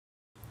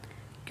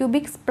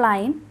cubic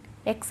spline,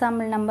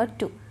 example number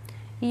 2.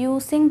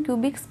 Using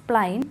cubic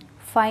spline,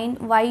 find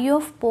y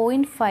of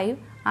 0.5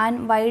 and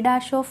y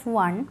dash of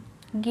 1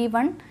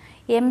 given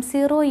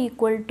m0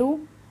 equal to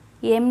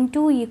m2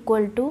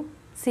 equal to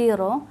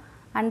 0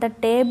 and the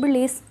table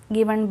is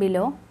given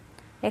below.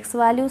 X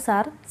values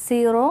are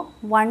 0,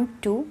 1,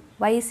 2,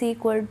 y is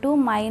equal to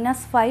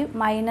 -5,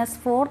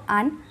 -4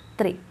 and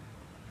 3.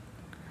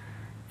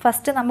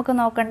 First നമുക്ക്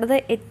നോക്കേണ്ടത്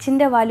h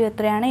ന്റെ value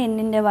എത്രയാണ് n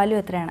ന്റെ value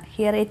എത്രയാണ്.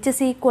 Here h is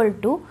equal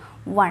to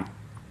 1.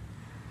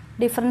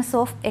 Difference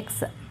of x,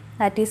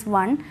 that is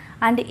 1,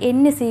 and n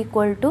is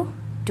equal to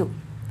 2.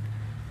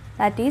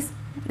 That is,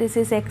 this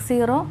is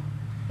x0,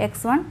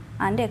 x1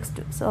 and x2.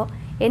 So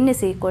n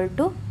is equal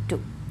to 2.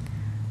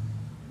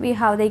 We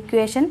have the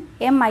equation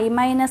mi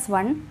minus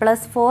 1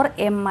 plus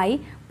 4mi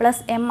plus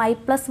mi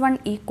plus 1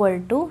 equal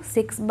to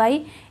 6 by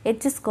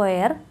h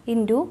square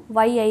into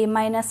yi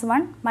minus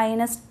 1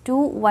 minus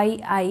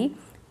 2yi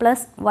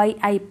plus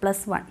yi plus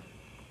 1.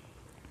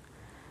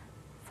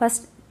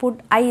 First put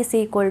I is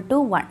equal to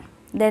 1.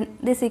 Then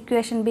this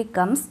equation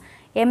becomes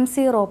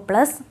m0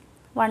 plus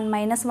 1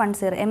 minus 1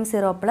 0,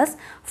 m0 plus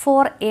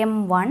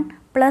 4m1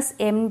 plus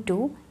m2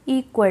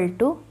 equal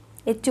to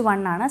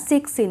h1 ആണ്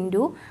 6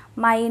 into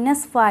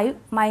minus 5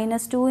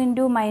 minus 2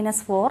 into minus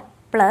 4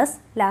 plus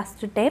last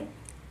term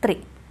 3.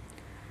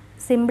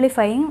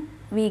 Simplifying,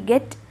 we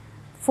get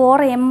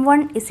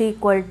 4m1 is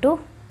equal to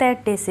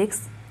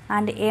 36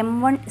 and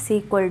m1 is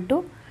equal to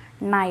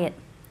 9.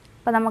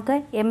 അപ്പോൾ നമുക്ക്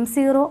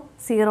m0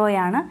 0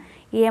 ആണ്,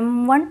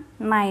 m1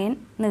 9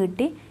 എന്ന്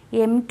കിട്ടി,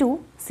 m2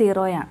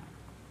 0 ആണ്.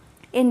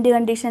 End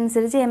condition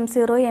അനുസരിച്ച്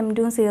m0 m2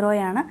 0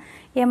 ആണ്.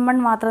 m1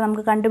 മാത്രം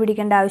നമുക്ക്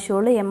കണ്ടുപിടിക്കേണ്ട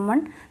ആവശ്യമുള്ളൂ, m1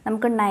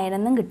 നമുക്ക് 9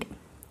 എന്നും കിട്ടി.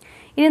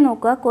 ഇനി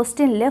നോക്കുക,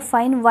 ക്വസ്റ്റ്യനിൽ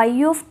fine y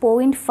of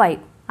 0.5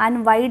 and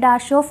y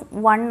dash of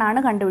 1 ആണ്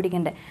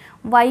കണ്ടുപിടിക്കേണ്ടത്.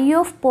 y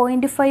ഓഫ്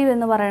 0.5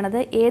 എന്ന് പറയുന്നത്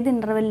ഏത്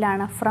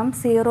ഇൻ്റർവെല്ലിലാണ്? From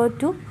 0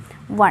 to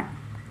 1.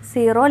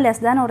 0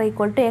 less than or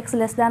equal to x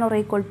less than or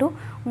equal to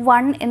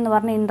 1 എന്ന്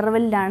പറഞ്ഞ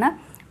ഇൻ്റർവെല്ലിലാണ്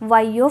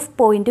y ഓഫ്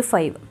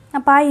 0.5.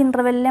 അപ്പോൾ ആ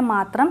ഇൻ്റർവെല്ലിലെ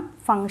മാത്രം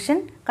ഫംഗ്ഷൻ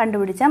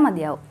കണ്ടുപിടിച്ചാൽ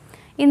മതിയാവും.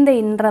 In the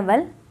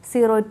interval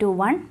 0 to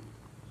 1,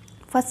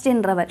 first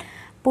interval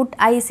put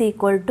I is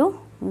equal to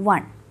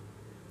 1.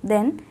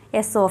 Then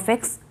s of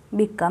x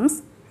becomes,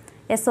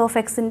 s of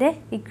x ൻ്റെ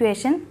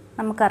equation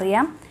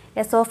നമുക്കറിയാം,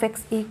 s of x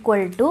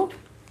equal to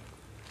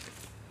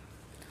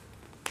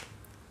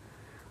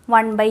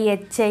 1 by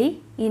hi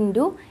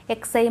into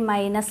xi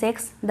minus x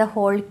the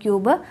whole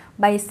cube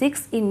by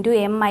 6 into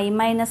mi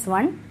minus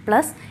 1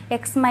 plus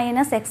x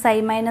minus xi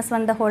minus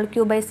 1 the whole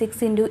cube by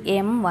 6 into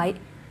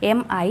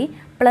mi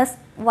plus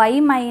y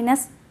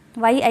minus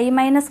yi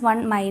minus 1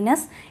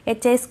 minus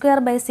hi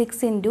square by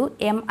 6 into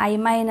mi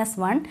minus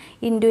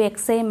 1 into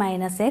xi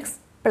minus x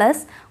plus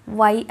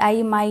yi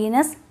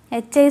minus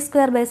hi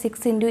square by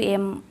 6 into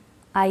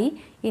mi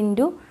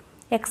into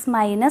x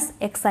minus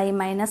xi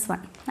minus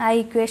 1. ആ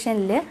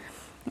ഇക്വേഷനിൽ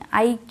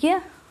ഐക്ക്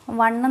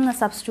 1 എന്ന്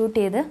substitute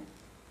ചെയ്ത്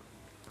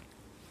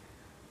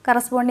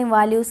corresponding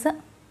values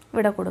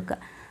ഇവിടെ കൊടുക്കുക.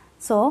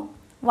 So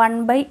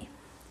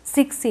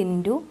 1/6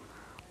 into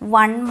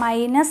 1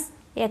 minus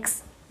X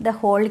the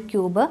whole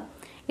cube.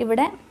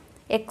 ഇവിടെ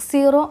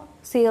x0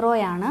 0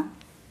 ആണ്,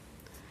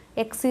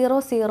 x0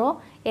 0,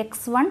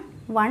 x1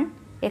 1,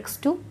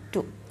 x2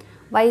 2,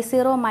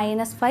 y0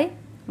 minus 5,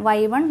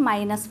 y1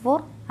 minus 4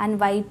 and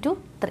y2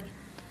 3.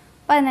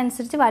 അപ്പോൾ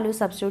അതിനനുസരിച്ച് വാല്യൂ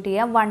സബ്സ്റ്റിറ്റ്യൂട്ട്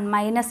ചെയ്യുക. 1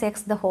 minus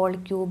X the whole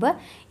cube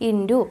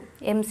into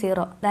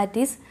m0, that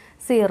is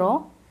 0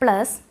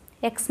 plus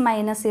X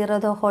minus 0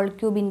 the whole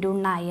cube into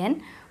 9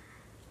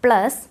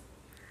 plus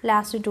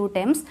last 2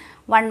 times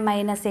 1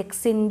 minus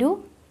X into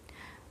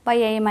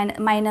yi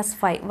minus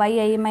 5,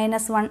 yi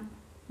minus 1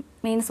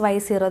 means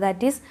y0,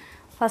 that is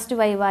first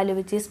y value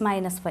which is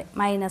minus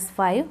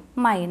 5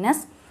 minus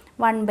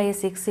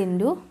 1/6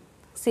 into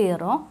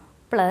 0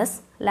 plus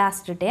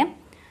last term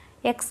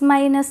x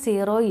minus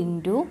 0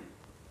 into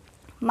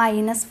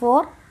minus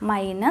 4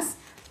 minus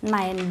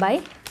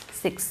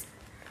 9/6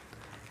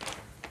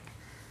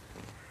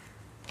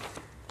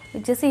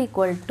 which is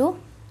equal to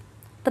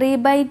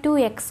 3/2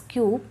 x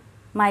cube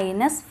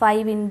minus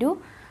 5 into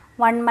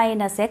 1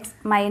 minus x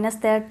minus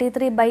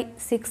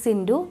 33/6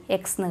 into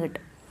x എന്ന്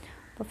കിട്ടും.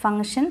 അപ്പോൾ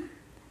function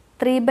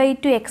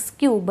 3/2 x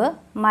cube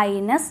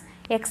minus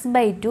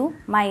x/2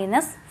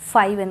 minus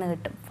 5 എന്ന്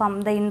കിട്ടും. From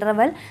the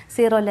interval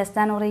 0 less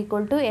than or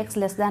equal to x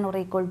less than or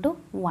equal to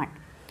 1.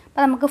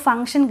 അപ്പോൾ നമുക്ക്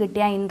function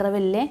കിട്ടിയ ആ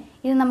ഇൻ്റർവെല്ലിലെ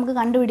ഇത് നമുക്ക്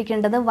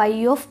കണ്ടുപിടിക്കേണ്ടത് y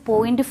ഓഫ്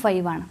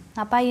 0.5 ആണ്.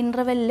 അപ്പോൾ ആ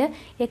ഇൻ്റർവെല്ലിൽ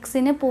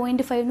എക്സിന്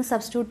 0.5 എന്ന്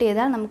സബ്സ്റ്റിറ്റ്യൂട്ട്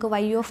ചെയ്താൽ നമുക്ക്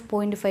y ഓഫ്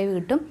 0.5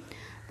 കിട്ടും.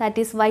 That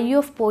is y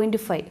of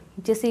 0.5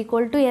 which is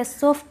equal to s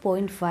of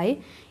 0.5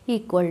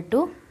 equal to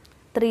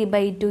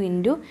 3/2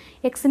 into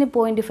x in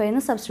 0.5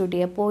 എന്ന് സബ്സ്റ്റിറ്റ്യൂട്ട്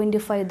ചെയ്യുക.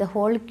 0.5 the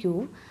whole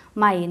cube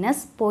minus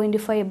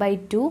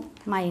 0.5/2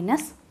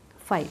 minus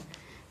 5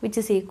 which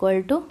is equal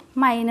to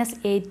minus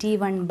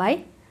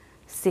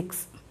 81/6.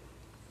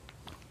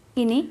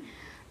 ഇനി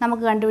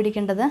നമുക്ക്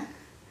കണ്ടുപിടിക്കേണ്ടത്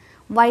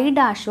y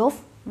dash of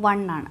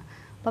 1 ആണ്.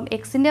 അപ്പം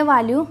എക്സിൻ്റെ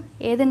value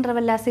ഏത്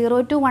ഇൻ്റർവെല്ലാണ് 0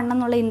 to 1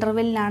 എന്നുള്ള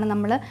ഇൻ്റർവെല്ലിനാണ്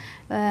നമ്മൾ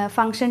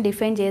ഫംഗ്ഷൻ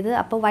ഡിഫൈൻ ചെയ്തത്.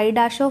 അപ്പോൾ y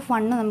ഡാഷ് ഓഫ്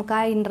 1 നമുക്ക് ആ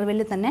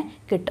ഇൻ്റർവെല്ലിൽ തന്നെ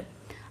കിട്ടും.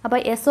 അപ്പോൾ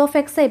എസ് ഓഫ്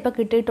എക്സ് ഇപ്പോൾ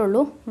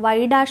കിട്ടിയിട്ടുള്ളൂ. y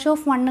dash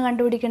of 1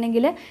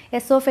 കണ്ടുപിടിക്കണമെങ്കിൽ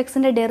S of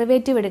എക്സിൻ്റെ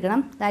ഡെറിവേറ്റീവ്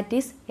എടുക്കണം. That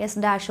is S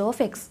dash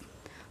of X.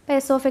 അപ്പോൾ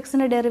എസ് ഓഫ്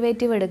എക്സിൻ്റെ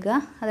ഡെറിവേറ്റീവ് എടുക്കുക.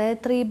 അതായത്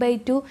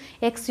 3/2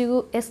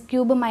 X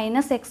cube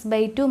minus X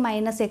by 2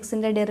 minus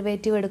എക്സിൻ്റെ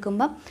ഡെറിവേറ്റീവ്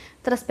എടുക്കുമ്പോൾ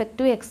with respect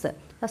to X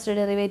first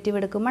derivative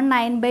എടുക്കുമ്പോൾ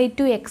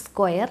 9/2 എക്സ്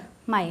സ്ക്വയർ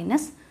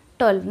മൈനസ്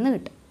 12 എന്ന്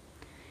കിട്ടും.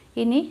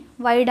 ഇനി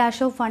y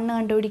ഡാഷ് ഓഫ് 1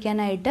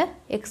 കണ്ടുപിടിക്കാനായിട്ട്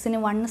എക്സിന്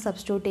 1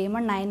 സബ്സ്റ്റിറ്റ്യൂട്ട്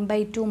ചെയ്യുമ്പോൾ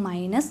 9/2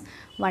 minus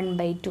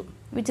 1/2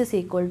 which is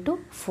equal to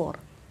 4.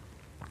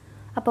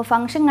 അപ്പോൾ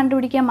ഫംഗ്ഷൻ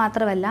കണ്ടുപിടിക്കാൻ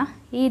മാത്രമല്ല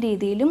ഈ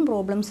രീതിയിലും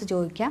പ്രോബ്ലംസ്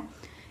ചോദിക്കാം.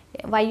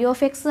 y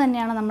ഓഫ് എക്സ്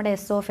തന്നെയാണ് നമ്മുടെ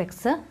എസ് ഓഫ്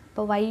എക്സ്.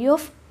 അപ്പോൾ y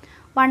ഓഫ്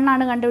 1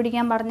 ആണ്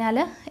കണ്ടുപിടിക്കാൻ പറഞ്ഞാൽ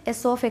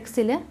എസ് ഓഫ്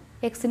എക്സിൽ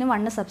എക്സിന്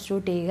 1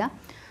 സബ്സ്റ്റിറ്റ്യൂട്ട് ചെയ്യുക.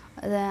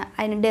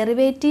 അതിന്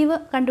ഡെറിവേറ്റീവ്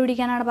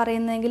കണ്ടുപിടിക്കാനാണ്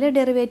പറയുന്നതെങ്കിൽ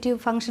ഡെറിവേറ്റീവ്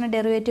ഫംഗ്ഷന്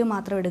ഡെറിവേറ്റീവ്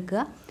മാത്രം എടുക്കുക.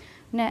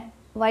 പിന്നെ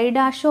y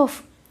ഡാഷ് ഓഫ്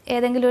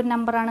ഏതെങ്കിലും ഒരു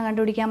നമ്പറാണ്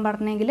കണ്ടുപിടിക്കാൻ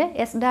പറഞ്ഞെങ്കിൽ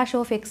എസ് ഡാഷ്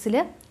ഓഫ് എക്സിൽ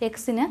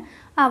എക്സിന്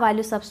ആ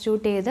വാല്യൂ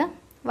സബ്സ്റ്റിറ്റ്യൂട്ട് ചെയ്ത്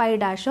y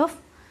ഡാഷ് ഓഫ്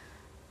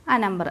ആ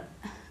നമ്പർ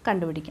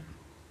കണ്ടുപിടിക്കാം.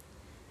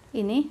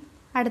 ഇനി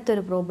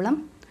അടുത്തൊരു problem.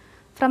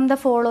 From the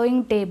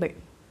following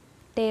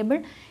table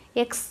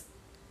X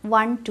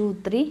 1, 2,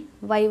 3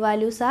 y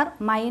values R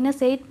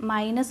 -8,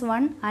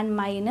 -1 and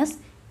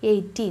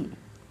 -18.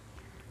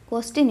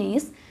 Question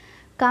is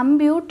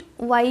compute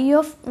y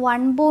of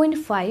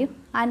 1.5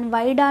 and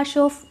y dash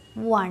of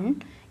 1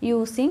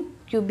 using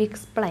cubic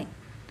spline.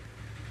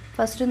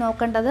 First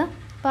നോക്കേണ്ടത്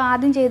ഇപ്പോൾ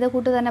ആദ്യം ചെയ്ത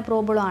കൂട്ട് തന്നെ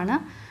പ്രോബ്ലമാണ്.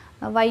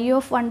 y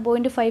ഓഫ്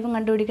 1.5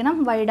 കണ്ടുപിടിക്കണം.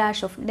 y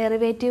ഡാഷ് ഓഫ്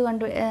ഡെറിവേറ്റീവ്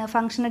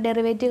ഫംഗ്ഷന്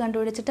ഡെറിവേറ്റീവ്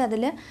കണ്ടുപിടിച്ചിട്ട്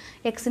അതിൽ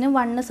എക്സിന്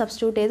 1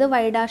 സബ്സ്റ്റിറ്റ്യൂട്ട് ചെയ്ത്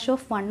y ഡാഷ്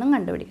ഓഫ് 1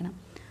 കണ്ടുപിടിക്കണം.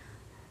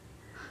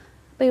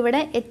 അപ്പോൾ ഇവിടെ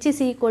h is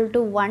equal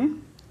to 1,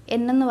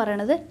 n എന്ന്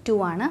പറയുന്നത് 2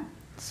 ആണ്.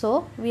 So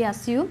we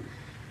assume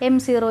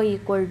m0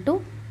 equal to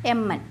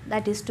mn,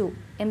 that is 2.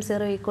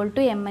 m0 equal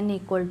to mn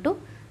equal to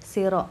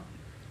 0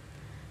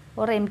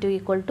 or m2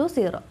 equal to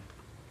 0.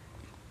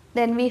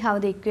 Then we have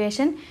the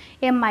equation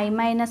mi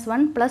minus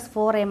 1 plus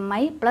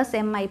 4mi plus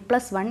mi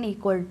plus 1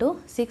 equal to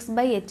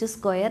 6/h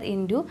square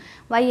into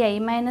yi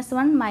minus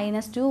 1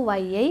 minus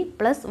 2yi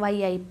plus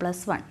yi plus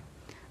 1.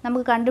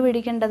 നമുക്ക്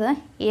കണ്ടുപിടിക്കേണ്ടത്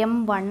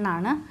m1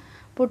 ആണ്.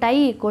 Put I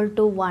equal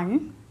to 1,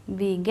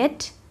 we get,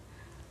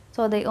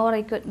 so the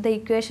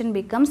equation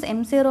becomes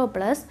m0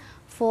 plus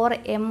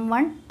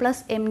 4m1 plus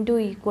m2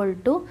 equal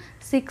to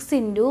 6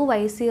 into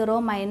y0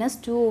 minus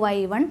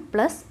 2y1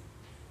 plus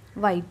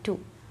y2.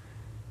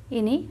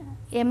 ഇനി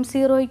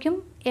m0യ്ക്കും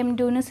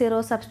m2നും 0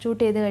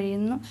 substitute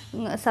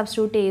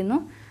ചെയ്യുന്നു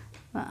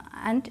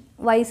and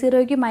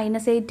y0യ്ക്ക്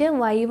 -8,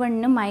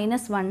 y1ന്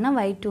 -1,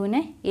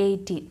 y2ന്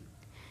 18.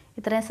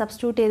 ഇത്രയും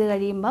substitute ചെയ്ത്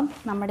കഴിയുമ്പം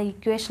നമ്മുടെ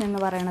equation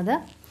എന്ന് പറയുന്നത്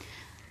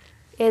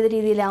ഏത്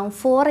രീതിയിലാവും?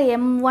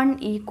 4m1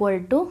 equal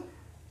to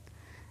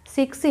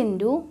 6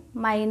 into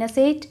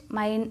 -8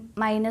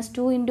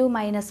 -2 into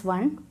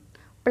 -1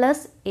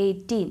 plus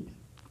 18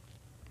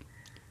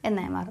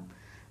 എന്നായി മാറും.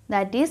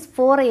 That is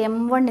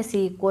 4m1 is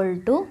equal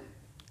to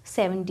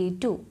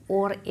 72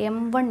 or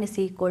m1 is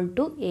equal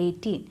to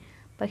 18.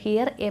 അപ്പോൾ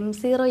here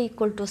m0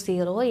 equal to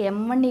 0,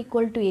 m1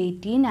 equal to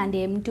 18 and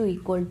m2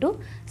 equal to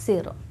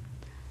 0.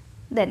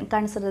 Then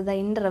consider the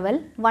interval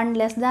 1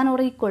 less than or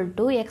equal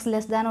to x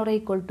less than or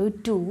equal to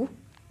 2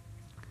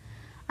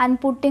 and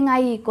putting I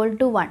equal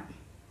to 1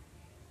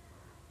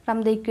 from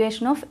the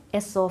equation of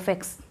s of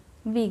x.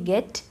 We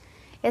get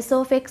s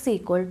of x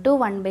equal to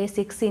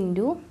 1/6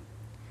 into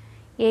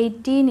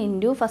 18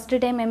 into first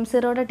term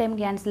m0 term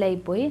cancel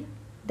ആയിപ്പോയി.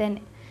 Then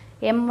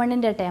m1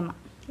 term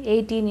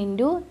 18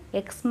 into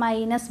x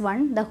minus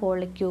 1 the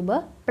whole cube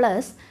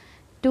plus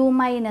 2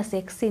 minus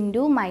x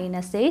into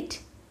 -8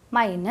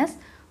 minus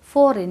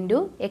 4 into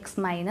x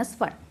minus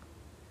 1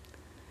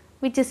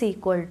 which is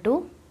equal to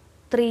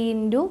 3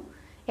 into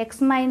x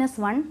minus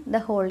 1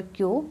 the whole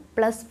cube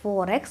plus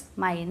 4x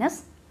minus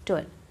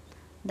 12.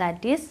 That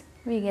is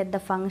we get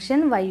the function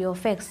y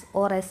of x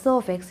or s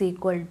of x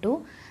equal to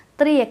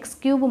 3x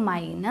cube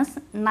minus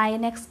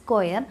 9x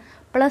square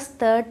plus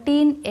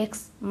 13x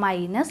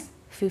minus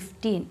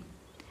 15.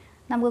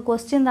 നമുക്ക്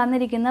question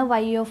തന്നിരിക്കുന്നത്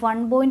y of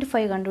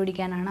 1.5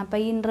 കണ്ടുപിടിക്കാനാണ്. അപ്പോൾ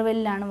ഈ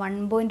ഇൻ്റർവെല്ലിലാണ്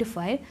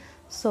 1.5.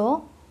 So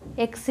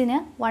എക്സിന്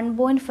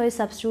 1.5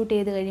 substitute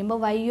ചെയ്ത് കഴിയുമ്പോൾ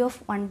y of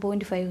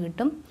 1.5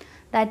 കിട്ടും.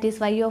 That is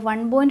y of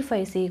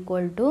 1.5 is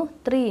equal to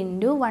 3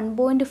 into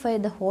 1.5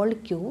 the whole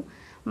cube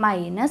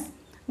minus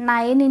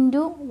 9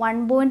 into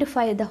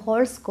 1.5 the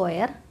whole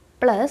square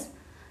plus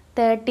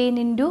 13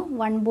 into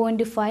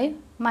 1.5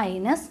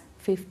 minus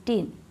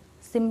 15.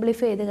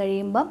 Simplify ചെയ്ത്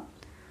കഴിയുമ്പോൾ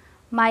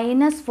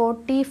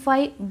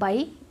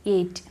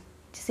 -45/8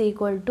 is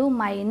equal to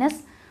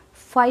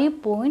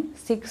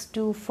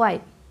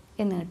 -5.625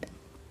 എന്ന് കിട്ടും.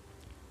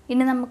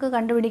 ഇനി നമുക്ക്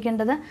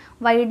കണ്ടുപിടിക്കേണ്ടത്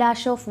y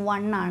ഡാഷ് ഓഫ്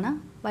 1 ആണ്.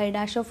 y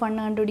ഡാഷ് ഓഫ് 1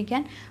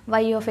 കണ്ടുപിടിക്കാൻ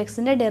y ഓഫ്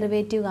എക്സിൻ്റെ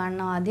ഡെറിവേറ്റീവ്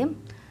കാണണം ആദ്യം.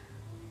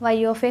 y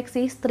of X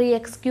is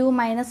 3x³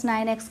 minus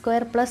 9x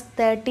square plus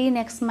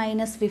 13x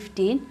minus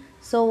 15.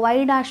 So y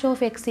dash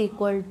of X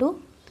equal to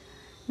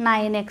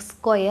 9x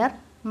square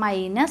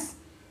minus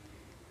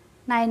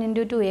 9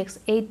 into 2x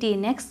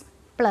 18x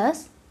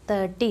plus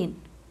 13.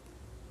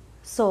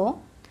 So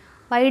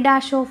y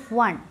dash of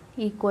 1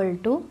 equal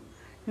to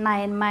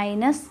 9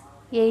 minus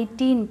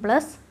 18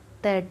 plus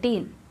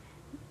 13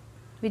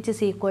 which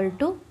is equal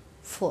to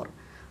 4.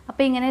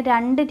 അപ്പോൾ ഇങ്ങനെ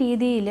രണ്ട്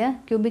രീതിയിൽ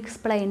cubic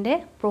സ്പ്ലൈൻ്റെ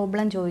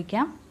problem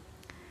ചോദിക്കാം.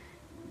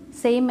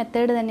 Same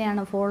method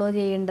തന്നെയാണ് follow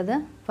ചെയ്യേണ്ടത്.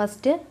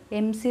 First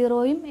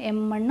M0യും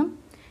M1ഉം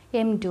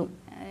M2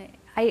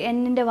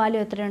 എന്നിൻ്റെ value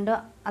എത്രയുണ്ടോ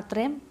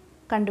അത്രയും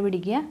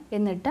കണ്ടുപിടിക്കുക.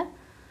 എന്നിട്ട്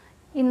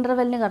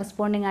ഇൻ്റർവെല്ലിന്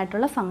കറസ്പോണ്ടിങ്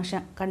ആയിട്ടുള്ള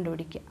ഫംഗ്ഷൻ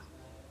കണ്ടുപിടിക്കുക.